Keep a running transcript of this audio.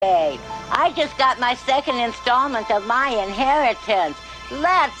I just got my second installment of my inheritance.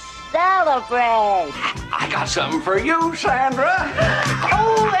 Let's celebrate. I got something for you, Sandra.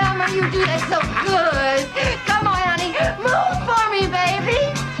 Oh, Elmer, you do that so good. Come on, honey. Move for me, baby.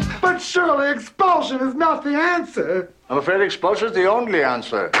 But surely expulsion is not the answer. I'm afraid expulsion's the only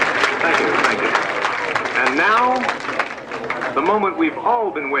answer. Thank you. And now, the moment we've all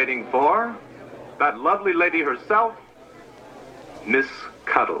been waiting for, that lovely lady herself, Miss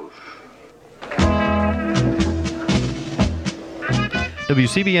Cuddles.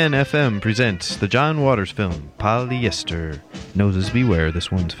 WCBN-FM presents the John Waters film, Polyester. Noses beware,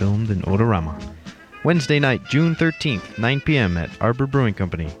 this one's filmed in Odorama. Wednesday night, June 13th, 9 p.m. at Arbor Brewing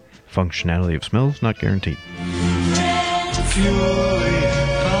Company. Functionality of smells not guaranteed. Purely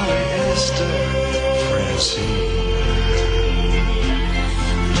polyester, Francine.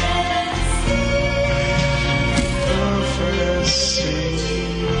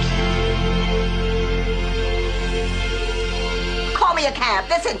 Call me a cab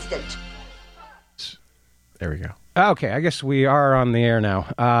this instant. There we go. Okay, I guess we are on the air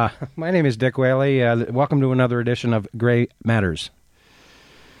now. My name is Dick Whaley. Welcome to another edition of Gray Matters.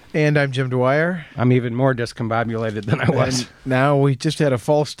 And I'm Jim Dwyer. I'm even more discombobulated than I was. And now we just had a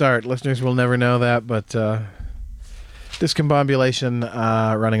false start. Listeners will never know that, but discombobulation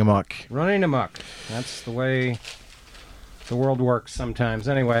running amok. Running amok. That's the way the world works sometimes.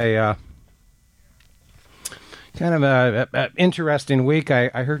 Anyway, kind of an interesting week. I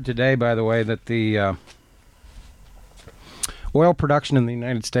heard today, by the way, that the oil production in the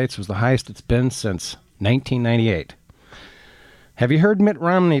United States was the highest it's been since 1998. Have you heard Mitt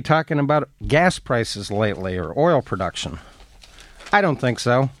Romney talking about gas prices lately or oil production? I don't think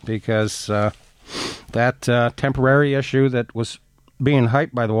so, because that temporary issue that was being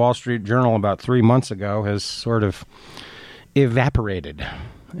hyped by the Wall Street Journal about 3 months ago has sort of evaporated.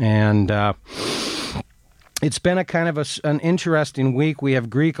 And it's been a kind of an interesting week. We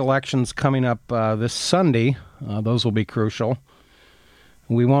have Greek elections coming up this Sunday. Those will be crucial.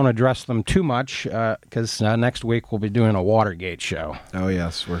 We won't address them too much because next week we'll be doing a Watergate show. Oh,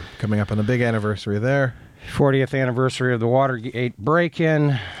 yes. We're coming up on a big anniversary there. 40th anniversary of the Watergate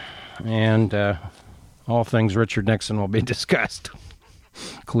break-in, and all things Richard Nixon will be discussed,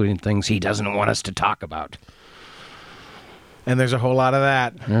 including things he doesn't want us to talk about. And there's a whole lot of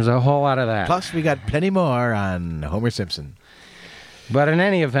that. There's a whole lot of that. Plus, we got plenty more on Homer Simpson. But in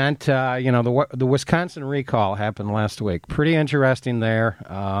any event, the Wisconsin recall happened last week. Pretty interesting there.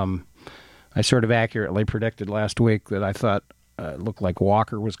 I sort of accurately predicted last week that I thought it looked like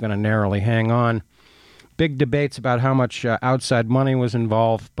Walker was going to narrowly hang on. Big debates about how much outside money was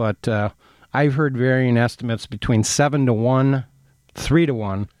involved, but I've heard varying estimates between 7-1,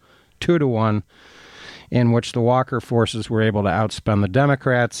 3-1, 2-1, in which the Walker forces were able to outspend the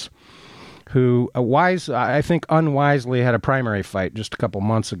Democrats, who I think unwisely had a primary fight just a couple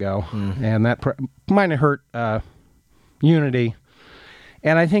months ago, and that might have hurt unity.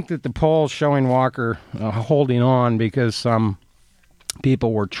 And I think that the polls showing Walker holding on because some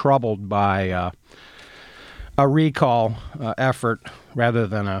people were troubled by a recall effort rather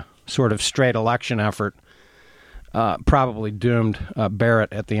than a sort of straight election effort probably doomed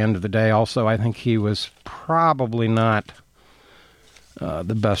Barrett at the end of the day. Also, I think he was probably not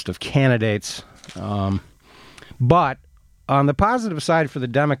the best of candidates. But on the positive side for the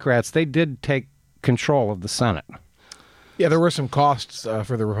Democrats, they did take control of the Senate. Yeah, there were some costs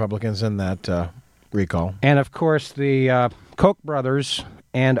for the Republicans in that recall. And, of course, the Koch brothers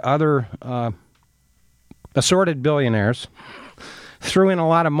and other assorted billionaires threw in a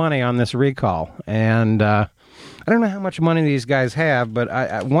lot of money on this recall. And I don't know how much money these guys have,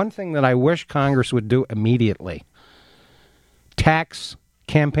 but one thing that I wish Congress would do immediately: tax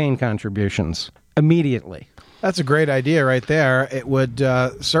campaign contributions immediately. That's a great idea right there. It would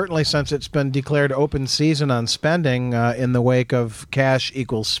certainly, since it's been declared open season on spending in the wake of cash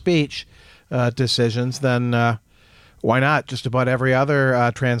equals speech decisions, then why not? Just about every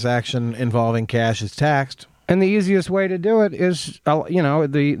other transaction involving cash is taxed. And the easiest way to do it is,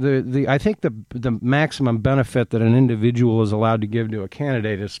 I think the maximum benefit that an individual is allowed to give to a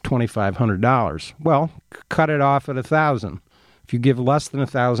candidate is $2,500. Well, cut it off at $1,000. If you give less than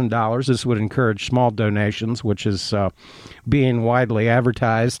 $1,000, this would encourage small donations, which is being widely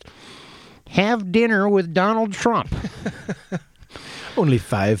advertised. Have dinner with Donald Trump. Only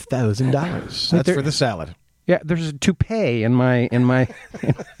 $5,000. That's for the salad. Yeah, there's a toupee in my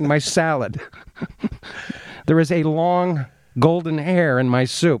my salad. There is a long golden hair in my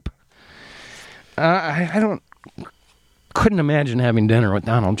soup. I couldn't imagine having dinner with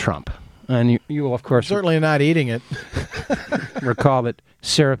Donald Trump. And you will, of course... Certainly not eating it. recall that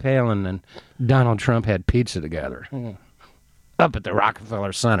Sarah Palin and Donald Trump had pizza together up at the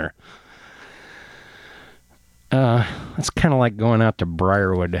Rockefeller Center. It's kind of like going out to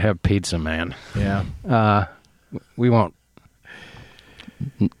Briarwood to have pizza, man. Yeah. We won't.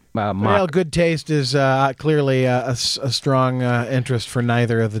 Well, good taste is clearly a strong interest for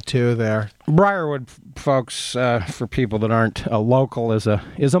neither of the two there. Briarwood, folks, for people that aren't local, is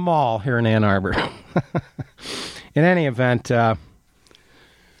a mall here in Ann Arbor. In any event,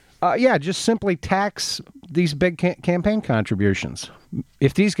 just simply tax these big campaign contributions.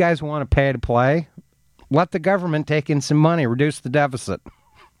 If these guys want to pay to play, let the government take in some money, reduce the deficit,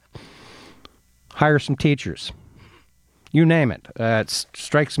 hire some teachers. You name it. It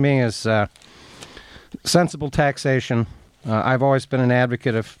strikes me as sensible taxation. I've always been an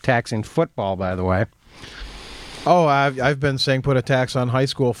advocate of taxing football, by the way. Oh, I've been saying put a tax on high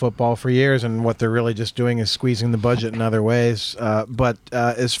school football for years, and what they're really just doing is squeezing the budget in other ways. But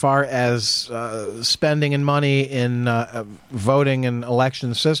as far as spending and money in voting and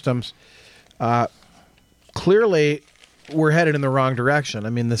election systems, clearly we're headed in the wrong direction. I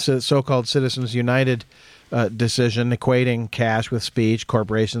mean, the so-called Citizens United decision equating cash with speech,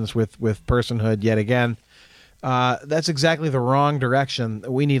 corporations with personhood yet again, that's exactly the wrong direction.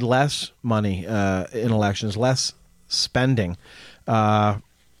 We need less money in elections, less spending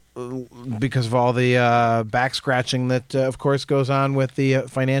because of all the back scratching that, of course, goes on with the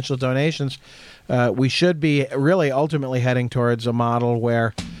financial donations. We should be really ultimately heading towards a model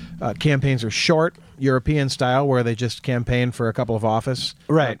where campaigns are short, European style, where they just campaign for a couple of office,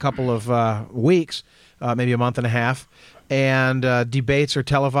 right, a couple of weeks, maybe a month and a half, and debates are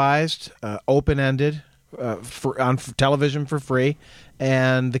televised, open-ended, on television for free,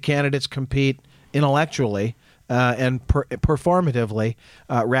 and the candidates compete intellectually and performatively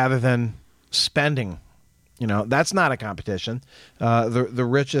rather than spending. You know, that's not a competition. The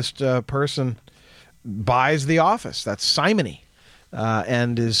richest person buys the office. That's simony,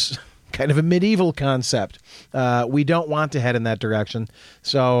 and is kind of a medieval concept. We don't want to head in that direction.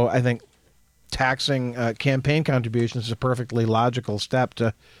 So I think taxing campaign contributions is a perfectly logical step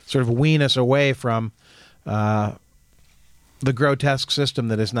to sort of wean us away from the grotesque system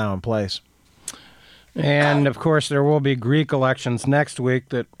that is now in place. And, of course, there will be Greek elections next week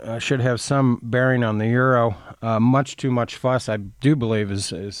that should have some bearing on the euro. Much too much fuss, I do believe,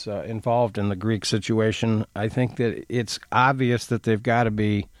 is involved in the Greek situation. I think that it's obvious that they've got to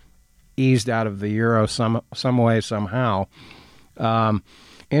be eased out of the euro some way, somehow.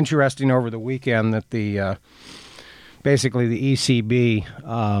 Interesting over the weekend that basically the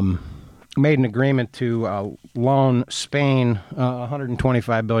ECB made an agreement to loan Spain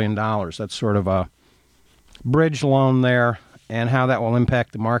 $125 billion. That's sort of a bridge loan there, and how that will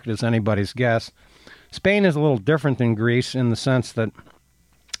impact the market is anybody's guess. Spain is a little different than Greece in the sense that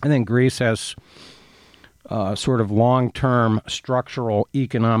I think Greece has sort of long-term structural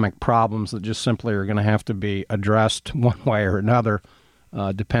economic problems that just simply are going to have to be addressed one way or another,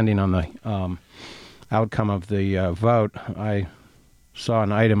 depending on the outcome of the vote. I saw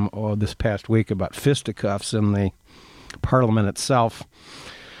an item this past week about fisticuffs in the parliament itself.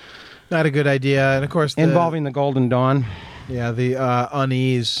 Not a good idea. And, of course, involving the Golden Dawn. Yeah, the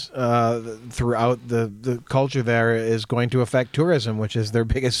unease throughout the culture there is going to affect tourism, which is their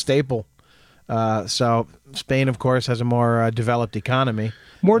biggest staple. So Spain, of course, has a more developed economy.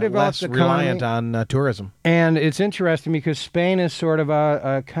 More developed less reliant on tourism. And it's interesting because Spain is sort of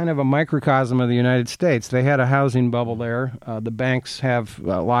a kind of a microcosm of the United States. They had a housing bubble there. The banks have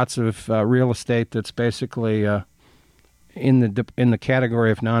lots of real estate that's basically in the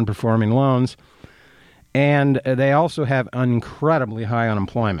category of non-performing loans. And they also have incredibly high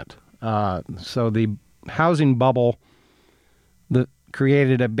unemployment. So the housing bubble that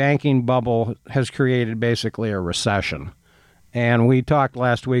created a banking bubble has created basically a recession. And we talked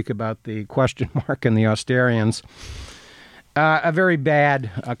last week about the question mark and the Austerians. A very bad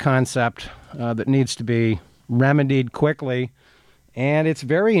concept that needs to be remedied quickly. And it's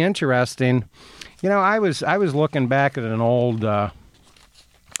very interesting. You know, I was looking back at an old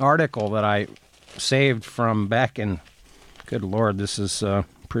article that I saved from back in, good Lord, this is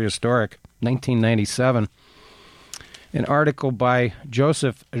prehistoric, 1997. An article by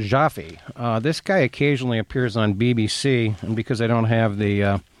Joseph Jaffe. This guy occasionally appears on BBC, and because I don't have the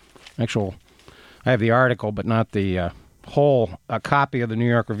I have the article, but not the whole copy of the New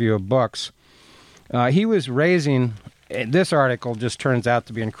York Review of Books. He was raising, this article just turns out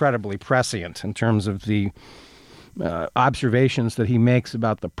to be incredibly prescient in terms of the observations that he makes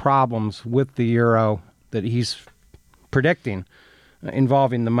about the problems with the euro that he's predicting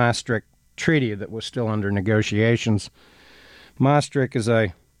involving the Maastricht Treaty that was still under negotiations. Maastricht is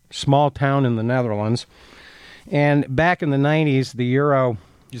a small town in the Netherlands. And back in the 90s, the euro...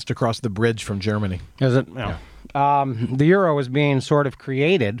 Just across the bridge from Germany. Is it? No. Yeah. The euro was being sort of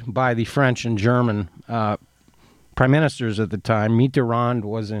created by the French and German prime ministers at the time. Mitterrand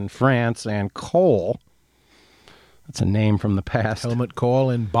was in France, and Kohl, that's a name from the past. Helmut Kohl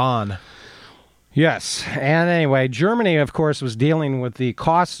in Bonn. Yes. And anyway, Germany, of course, was dealing with the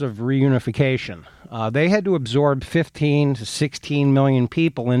costs of reunification. They had to absorb 15 to 16 million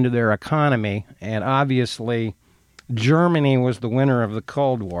people into their economy, and obviously Germany was the winner of the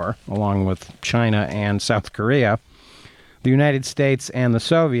Cold War, along with China and South Korea. The United States and the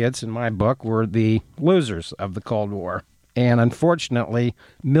Soviets, in my book, were the losers of the Cold War. And unfortunately,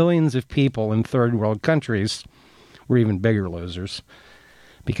 millions of people in third world countries were even bigger losers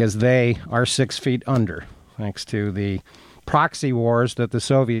because they are 6 feet under, thanks to the proxy wars that the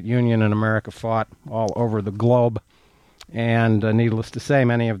Soviet Union and America fought all over the globe. And needless to say,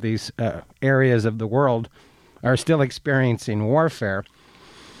 many of these areas of the world are still experiencing warfare.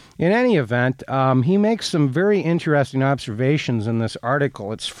 In any event, he makes some very interesting observations in this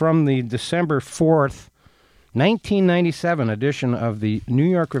article. It's from the December 4th, 1997 edition of the New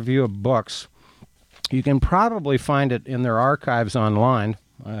York Review of Books. You can probably find it in their archives online.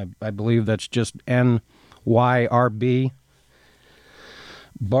 I believe that's just NYRB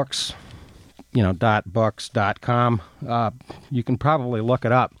books, .books.com. You can probably look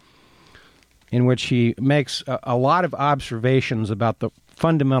it up, in which he makes a lot of observations about the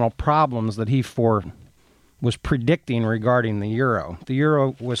fundamental problems that he was predicting regarding the euro. The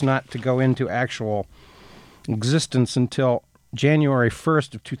euro was not to go into actual existence until January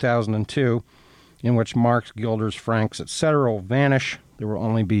 1st of 2002, in which marks, guilders, francs, etc. will vanish. There will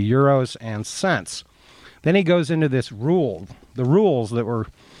only be euros and cents. Then he goes into the rules that were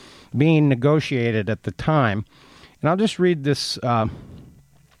being negotiated at the time. And I'll just read this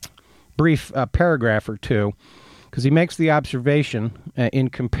brief paragraph or two, because he makes the observation in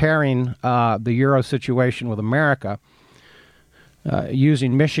comparing the euro situation with America,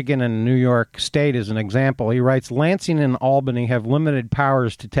 using Michigan and New York State as an example. He writes, Lansing and Albany have limited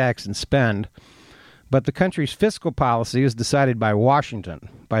powers to tax and spend, but the country's fiscal policy is decided by Washington,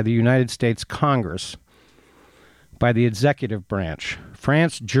 by the United States Congress, by the executive branch.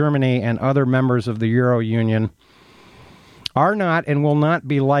 France, Germany, and other members of the Euro Union are not and will not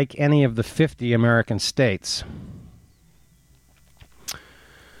be like any of the 50 American states.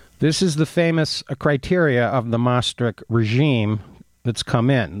 This is the famous criteria of the Maastricht regime that's come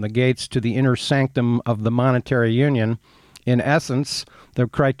in, the gates to the inner sanctum of the monetary union. In essence, the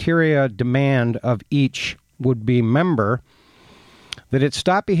criteria demand of each would-be member that it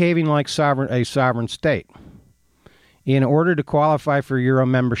stop behaving like a sovereign state. In order to qualify for Euro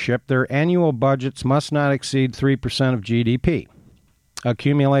membership, their annual budgets must not exceed 3% of GDP.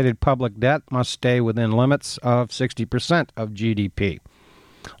 Accumulated public debt must stay within limits of 60% of GDP.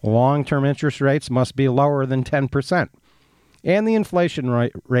 Long-term interest rates must be lower than 10%, and the inflation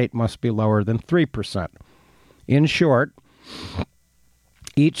rate must be lower than 3%. In short,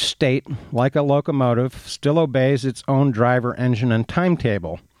 each state, like a locomotive, still obeys its own driver, engine, and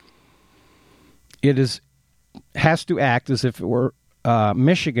timetable. It has to act as if it were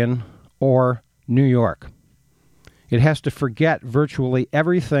Michigan or New York. It has to forget virtually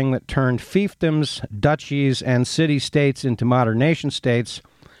everything that turned fiefdoms, duchies, and city-states into modern nation-states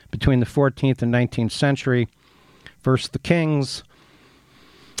between the 14th and 19th century. First the kings,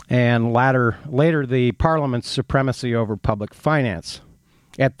 and later the parliament's supremacy over public finance.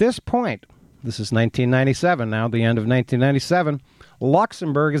 At this point, this is 1997 now, the end of 1997,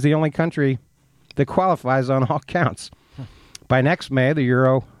 Luxembourg is the only country that qualifies on all counts. By next May, the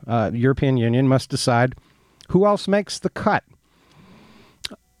European Union must decide who else makes the cut.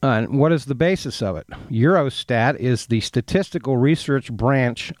 What is the basis of it? Eurostat is the statistical research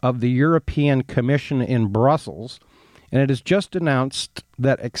branch of the European Commission in Brussels, and it has just announced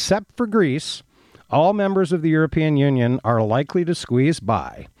that except for Greece, all members of the European Union are likely to squeeze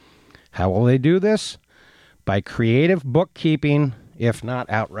by. How will they do this? By creative bookkeeping, if not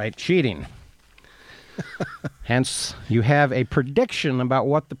outright cheating. Hence, you have a prediction about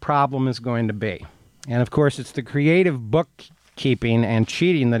what the problem is going to be. And, of course, it's the creative bookkeeping and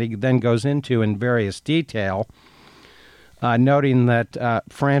cheating that he then goes into in various detail, noting that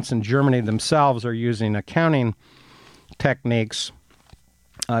France and Germany themselves are using accounting techniques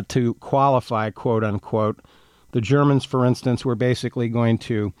to qualify, quote-unquote. The Germans, for instance, were basically going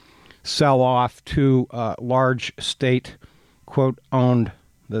to sell off to large state, quote-owned,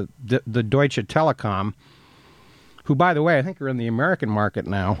 the Deutsche Telekom, who, by the way, I think are in the American market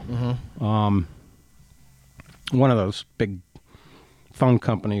now. Mm-hmm. One of those big phone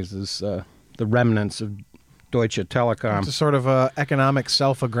companies as the remnants of Deutsche Telekom. It's a sort of economic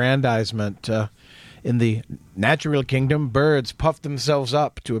self-aggrandizement. In the natural kingdom, birds puff themselves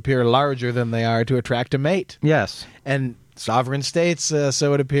up to appear larger than they are to attract a mate. Yes. And sovereign states,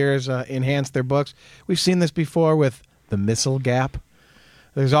 so it appears, enhance their books. We've seen this before with the missile gap.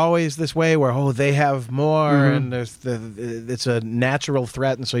 There's always this way where, they have more, and it's a natural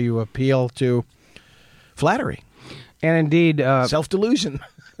threat, and so you appeal to flattery. And indeed... self-delusion.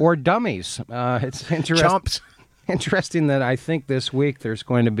 Or dummies. It's interesting that I think this week there's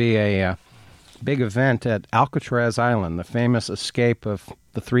going to be a big event at Alcatraz Island, the famous escape of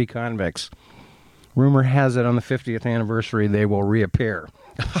the 3 convicts. Rumor has it on the 50th anniversary they will reappear.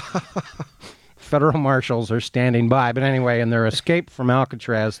 Federal marshals are standing by. But anyway, in their escape from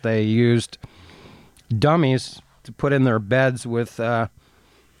Alcatraz, they used dummies to put in their beds with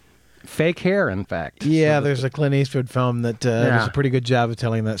fake hair, in fact. Yeah, there's a Clint Eastwood film that does a pretty good job of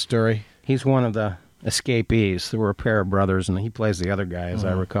telling that story. He's one of the escapees. There were a pair of brothers, and he plays the other guy, as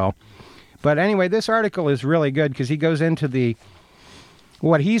I recall. But anyway, this article is really good because he goes into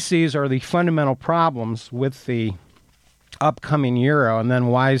what he sees are the fundamental problems with the upcoming euro, and then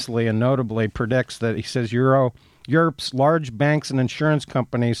wisely and notably predicts that he says Europe's large banks and insurance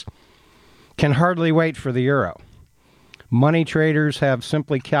companies can hardly wait for the euro. Money traders have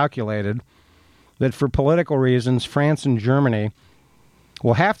simply calculated that for political reasons, France and Germany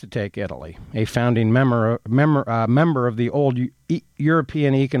will have to take Italy, a founding member of the old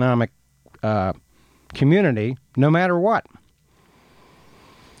European Economic Community, no matter what.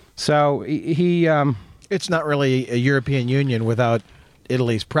 So he... it's not really a European Union without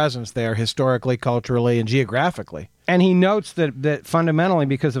Italy's presence there, historically, culturally, and geographically. And he notes that fundamentally,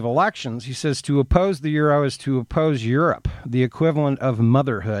 because of elections, he says to oppose the euro is to oppose Europe, the equivalent of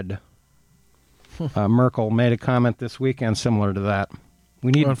motherhood. Merkel made a comment this weekend similar to that.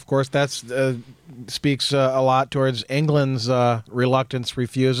 Well, of course, that speaks a lot towards England's reluctance,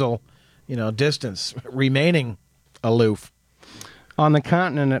 refusal, distance, remaining aloof. On the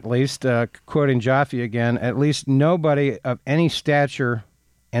continent, at least, quoting Jaffe again, at least nobody of any stature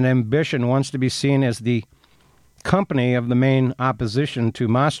and ambition wants to be seen as the company of the main opposition to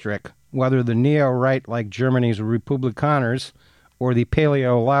Maastricht, whether the neo-right like Germany's Republikaners or the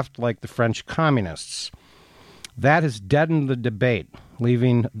paleo-left like the French communists. That has deadened the debate,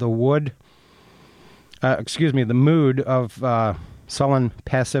 leaving the mood of sullen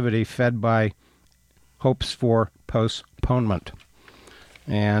passivity fed by hopes for postponement.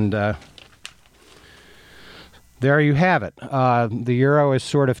 And there you have it. The euro is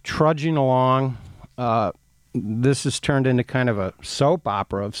sort of trudging along. This has turned into kind of a soap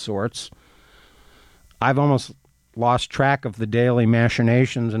opera of sorts. I've almost lost track of the daily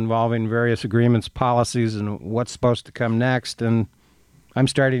machinations involving various agreements, policies, and what's supposed to come next. And I'm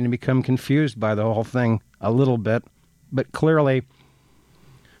starting to become confused by the whole thing a little bit. But clearly,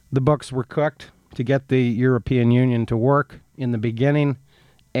 the books were cooked to get the European Union to work in the beginning,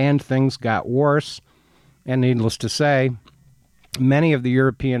 and things got worse. And needless to say, many of the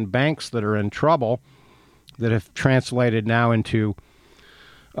European banks that are in trouble, that have translated now into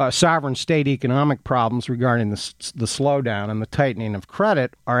sovereign state economic problems regarding the slowdown and the tightening of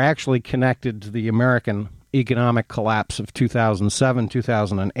credit, are actually connected to the American economic collapse of 2007,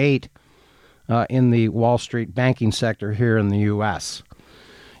 2008 in the Wall Street banking sector here in the U.S.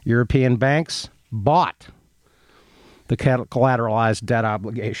 European banks bought the collateralized debt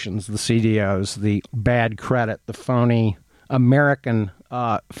obligations, the CDOs, the bad credit, the phony American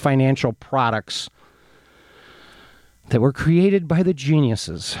financial products that were created by the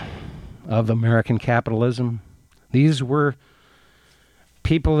geniuses of American capitalism. These were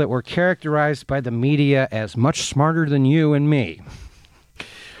people that were characterized by the media as much smarter than you and me.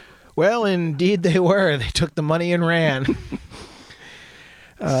 Well, indeed they were. They took the money and ran.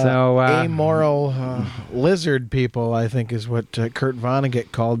 Amoral lizard people, I think, is what Kurt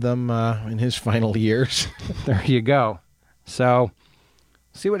Vonnegut called them in his final years. There you go. So,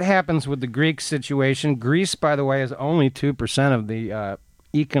 see what happens with the Greek situation. Greece, by the way, is only 2% of the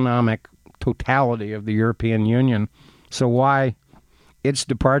economic totality of the European Union. So why its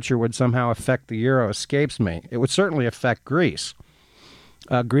departure would somehow affect the euro escapes me. It would certainly affect Greece.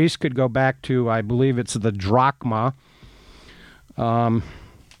 Greece could go back to, I believe it's the drachma,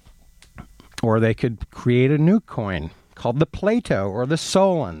 or they could create a new coin called the Plato or the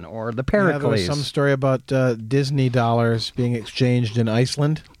Solon or the Pericles. Yeah, there was some story about Disney dollars being exchanged in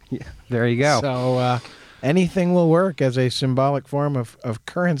Iceland. Yeah, there you go. So anything will work as a symbolic form of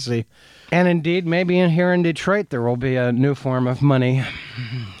currency. And indeed, maybe here in Detroit there will be a new form of money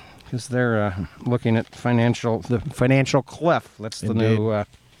because they're looking at the financial cliff. That's the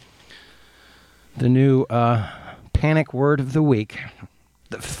new panic word of the week,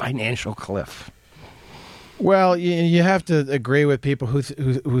 the financial cliff. Well, you have to agree with people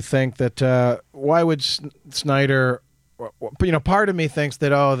who think that why would Snyder? Part of me thinks that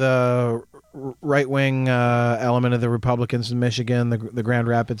the right-wing element of the Republicans in Michigan, the Grand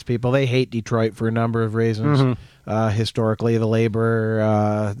Rapids people, they hate Detroit for a number of reasons. Historically, the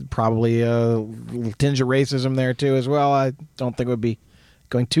labor, probably a tinge of racism there too as well. I don't think it would be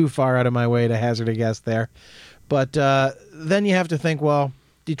going too far out of my way to hazard a guess there. But then you have to think, well,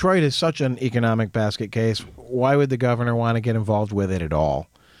 Detroit is such an economic basket case. Why would the governor want to get involved with it at all?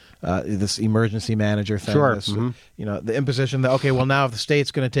 This emergency manager thing. Sure. This, the imposition that, okay, well, now if the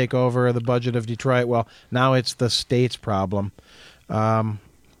state's going to take over the budget of Detroit, well, now it's the state's problem.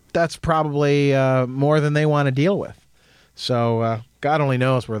 That's probably more than they want to deal with. So God only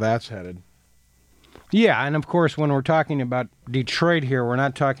knows where that's headed. Yeah, and of course, when we're talking about Detroit here, we're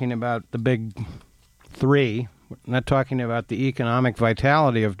not talking about the big three. We're not talking about the economic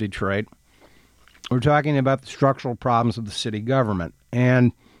vitality of Detroit. We're talking about the structural problems of the city government.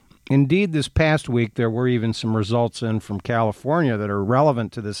 And indeed, this past week, there were even some results in from California that are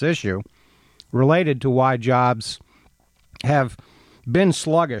relevant to this issue, related to why jobs have been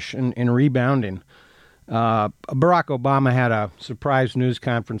sluggish in rebounding. Barack Obama had a surprise news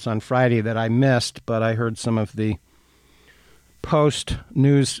conference on Friday that I missed, but I heard some of the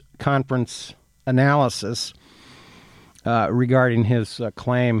post-news conference analysis regarding his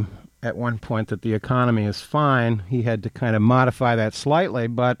claim at one point that the economy is fine. He had to kind of modify that slightly,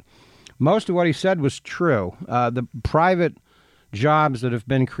 but most of what he said was true. The private jobs that have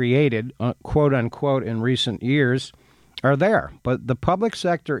been created, quote unquote, in recent years are there, but the public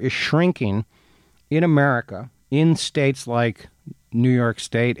sector is shrinking in America, in states like New York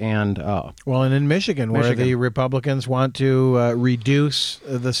State and and in Michigan, where the Republicans want to reduce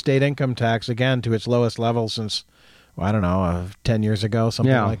the state income tax again to its lowest level since 10 years ago,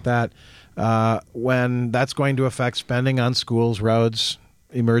 something like that, when that's going to affect spending on schools, roads,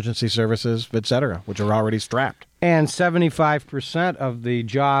 emergency services, etc., which are already strapped. And 75% of the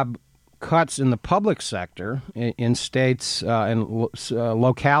job cuts in the public sector in states and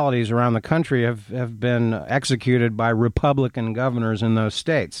localities around the country have been executed by Republican governors in those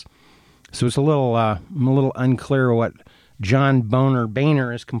states. So it's a little unclear what John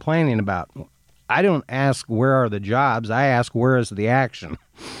Boehner is complaining about. I don't ask where are the jobs. I ask where is the action.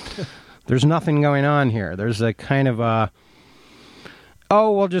 There's nothing going on here. There's a kind of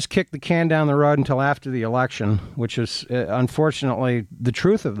we'll just kick the can down the road until after the election, which is unfortunately the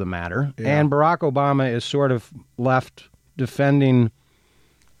truth of the matter. Yeah. And Barack Obama is sort of left defending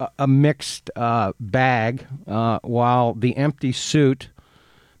a mixed bag while the empty suit,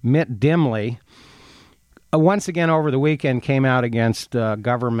 Mitt Dimley, once again over the weekend came out against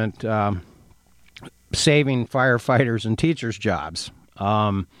government saving firefighters and teachers' jobs.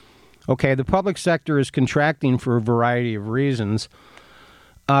 The public sector is contracting for a variety of reasons.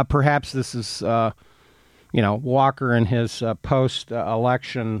 Perhaps this is, Walker in his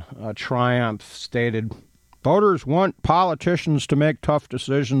post-election triumph stated, voters want politicians to make tough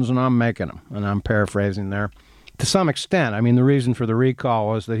decisions, and I'm making them. And I'm paraphrasing there. To some extent, I mean, the reason for the recall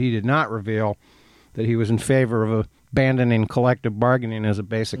was that he did not reveal that he was in favor of abandoning collective bargaining as a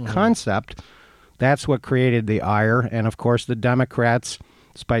basic concept. That's what created the ire. And, of course, the Democrats,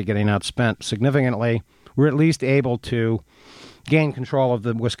 despite getting outspent significantly, were at least able to gain control of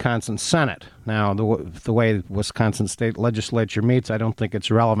the Wisconsin Senate. Now, the way the Wisconsin state legislature meets, I don't think it's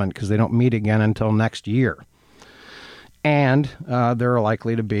relevant because they don't meet again until next year. And there are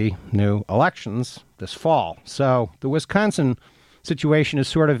likely to be new elections this fall. So the Wisconsin situation is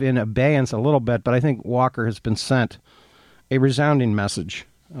sort of in abeyance a little bit, but I think Walker has been sent a resounding message.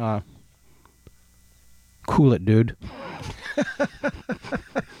 Cool it, dude.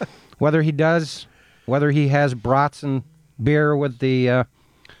 Whether he has brats and beer with the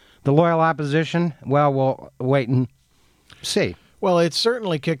loyal opposition, well, we'll wait and see. Well, it's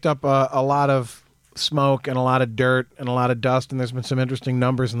certainly kicked up a lot of smoke and a lot of dirt and a lot of dust, and there's been some interesting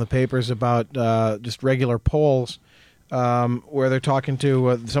numbers in the papers about just regular polls where they're talking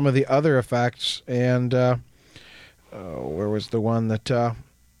to some of the other effects, and where was the one that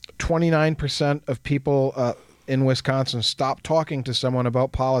 29% of people in Wisconsin stopped talking to someone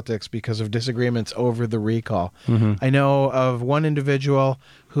about politics because of disagreements over the recall. Mm-hmm. I know of one individual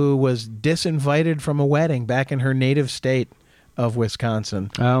who was disinvited from a wedding back in her native state of Wisconsin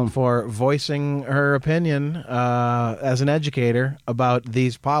for voicing her opinion as an educator about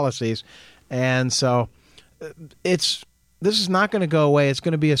these policies. And so it's this is not going to go away. It's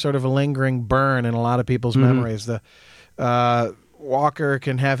going to be a sort of a lingering burn in a lot of people's memories. Walker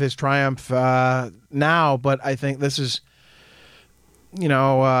can have his triumph now, but I think this is,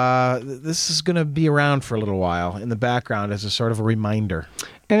 this is going to be around for a little while in the background as a sort of a reminder.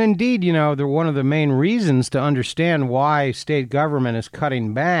 And indeed, they're one of the main reasons to understand why state government is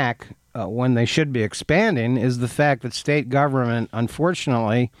cutting back when they should be expanding is the fact that state government,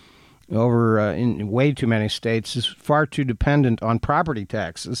 unfortunately, in way too many states, is far too dependent on property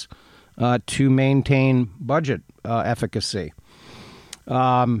taxes to maintain budget efficacy.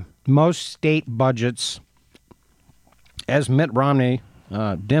 Most state budgets, as Mitt Romney,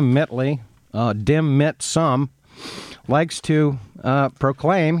 dim Mitt some, likes to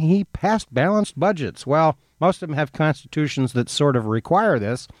proclaim, he passed balanced budgets. Well, most of them have constitutions that sort of require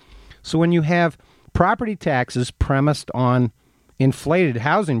this. So when you have property taxes premised on inflated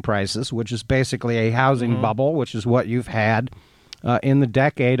housing prices, which is basically a housing bubble, which is what you've had in the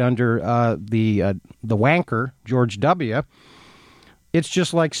decade under the wanker, George W., it's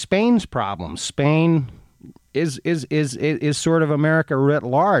just like Spain's problem. Spain is sort of America writ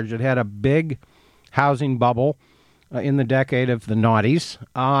large. It had a big housing bubble in the decade of the noughties,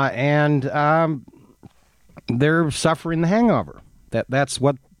 and they're suffering the hangover. That's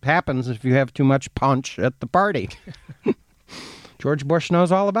what happens if you have too much punch at the party. George Bush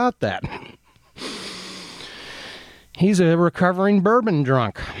knows all about that. He's a recovering bourbon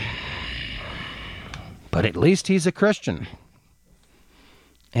drunk. But at least he's a Christian.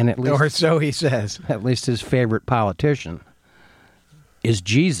 And at least, or so he says. At least his favorite politician is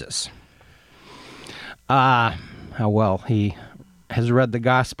Jesus. How well he has read the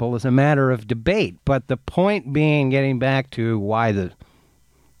gospel is a matter of debate. But the point being, getting back to why the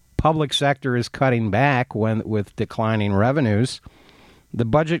public sector is cutting back with declining revenues, the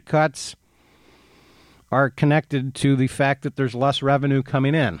budget cuts are connected to the fact that there's less revenue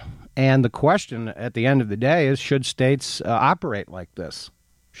coming in. And the question at the end of the day is, should states operate like this?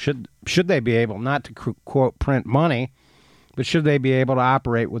 Should they be able, not to quote print money, but should they be able to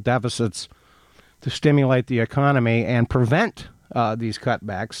operate with deficits to stimulate the economy and prevent these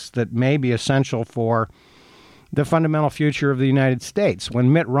cutbacks that may be essential for the fundamental future of the United States?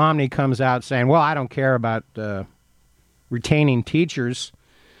 When Mitt Romney comes out saying, well, I don't care about retaining teachers,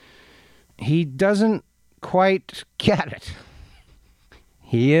 he doesn't quite get it.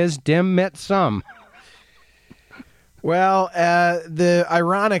 He is dim Mitt some. Well, the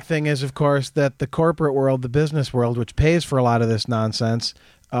ironic thing is, of course, that the corporate world, the business world, which pays for a lot of this nonsense,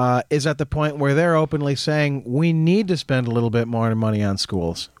 is at the point where they're openly saying we need to spend a little bit more money on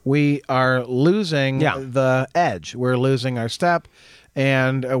schools. We are losing the edge. We're losing our step,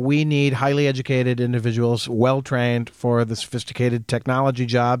 and we need highly educated individuals, well-trained for the sophisticated technology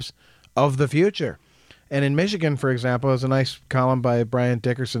jobs of the future. And in Michigan, for example, there's a nice column by Brian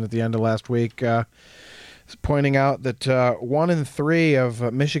Dickerson at the end of last week pointing out that 1 in 3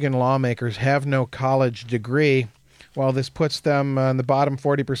 of Michigan lawmakers have no college degree. While this puts them in the bottom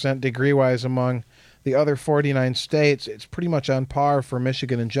 40% degree-wise among the other 49 states, it's pretty much on par for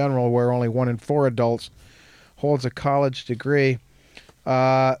Michigan in general, where only 1 in 4 adults holds a college degree.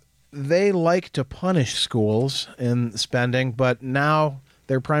 They like to punish schools in spending, but now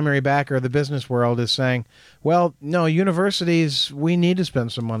their primary backer, the business world, is saying, well, no, universities, we need to spend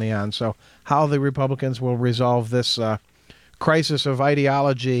some money on. So how the Republicans will resolve this crisis of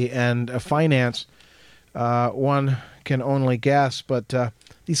ideology and finance, one can only guess. But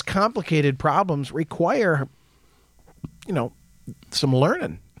these complicated problems require, some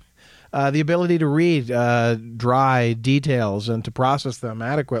learning. The ability to read dry details and to process them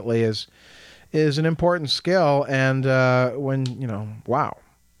adequately is an important skill. And wow,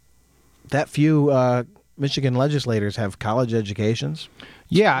 that few Michigan legislators have college educations.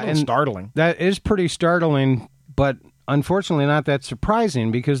 Yeah, and startling. That is pretty startling, but unfortunately not that surprising,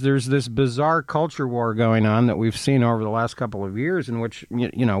 because there's this bizarre culture war going on that we've seen over the last couple of years, in which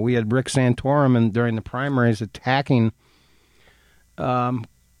we had Rick Santorum during the primaries attacking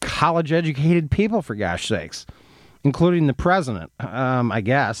college-educated people, for gosh sakes, including the president. I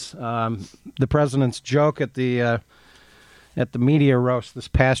guess the president's joke at the media roast this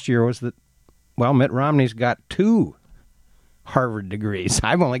past year was that, well, Mitt Romney's got 2 Harvard degrees.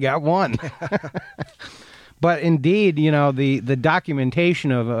 I've only got 1. But indeed, the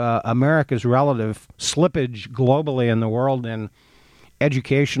documentation of America's relative slippage globally in the world in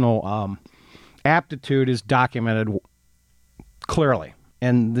educational aptitude is documented clearly.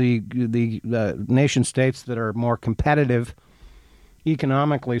 And the nation states that are more competitive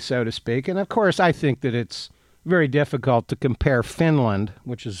economically, so to speak. And, of course, I think that it's very difficult to compare Finland,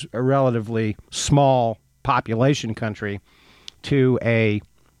 which is a relatively small population country to a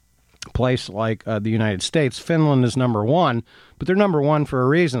place like the United States. Finland is number one, but they're number one for a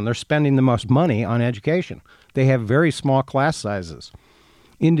reason. They're spending the most money on education. They have very small class sizes,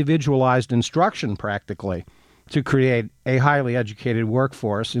 individualized instruction practically, to create a highly educated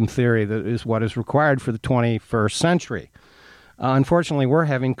workforce, in theory, that is what is required for the 21st century. Unfortunately, we're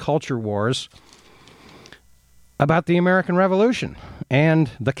having culture wars about the American Revolution and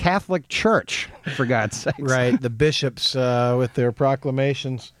the Catholic Church, for God's sake. Right, the bishops with their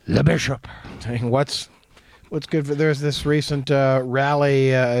proclamations. The bishop. Saying what's good for... There's this recent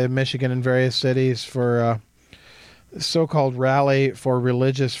rally in Michigan and various cities for so-called Rally for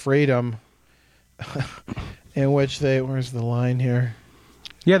Religious Freedom, in which they... Where's the line here?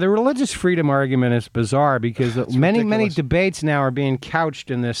 Yeah, the religious freedom argument is bizarre because many debates now are being couched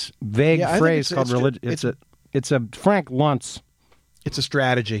in this vague phrase called religion. It's a Frank Luntz. It's a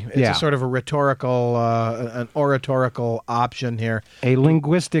strategy. It's a sort of a rhetorical, an oratorical option here. A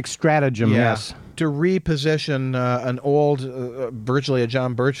linguistic stratagem, yes. To reposition an old, virtually a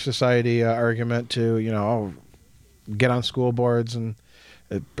John Birch Society argument to, get on school boards and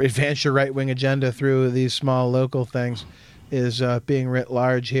advance your right-wing agenda through these small local things is being writ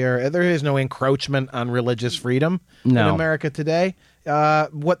large here. There is no encroachment on religious freedom in America today.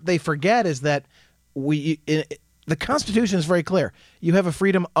 What they forget is that the Constitution is very clear. You have a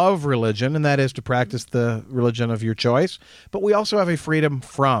freedom of religion, and that is to practice the religion of your choice. But we also have a freedom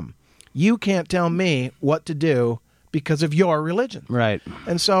from. You can't tell me what to do because of your religion. Right.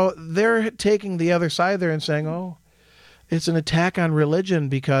 And so they're taking the other side there and saying, it's an attack on religion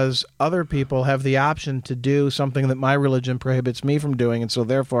because other people have the option to do something that my religion prohibits me from doing, and so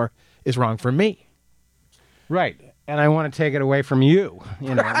therefore is wrong for me. Right. And I want to take it away from you,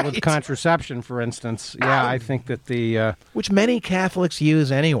 with contraception, for instance. Yeah, I think that which many Catholics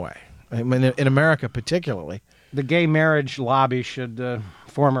use anyway, I mean, in America particularly. The gay marriage lobby should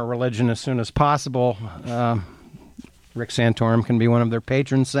form a religion as soon as possible. Rick Santorum can be one of their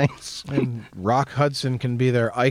patron saints. And Rock Hudson can be their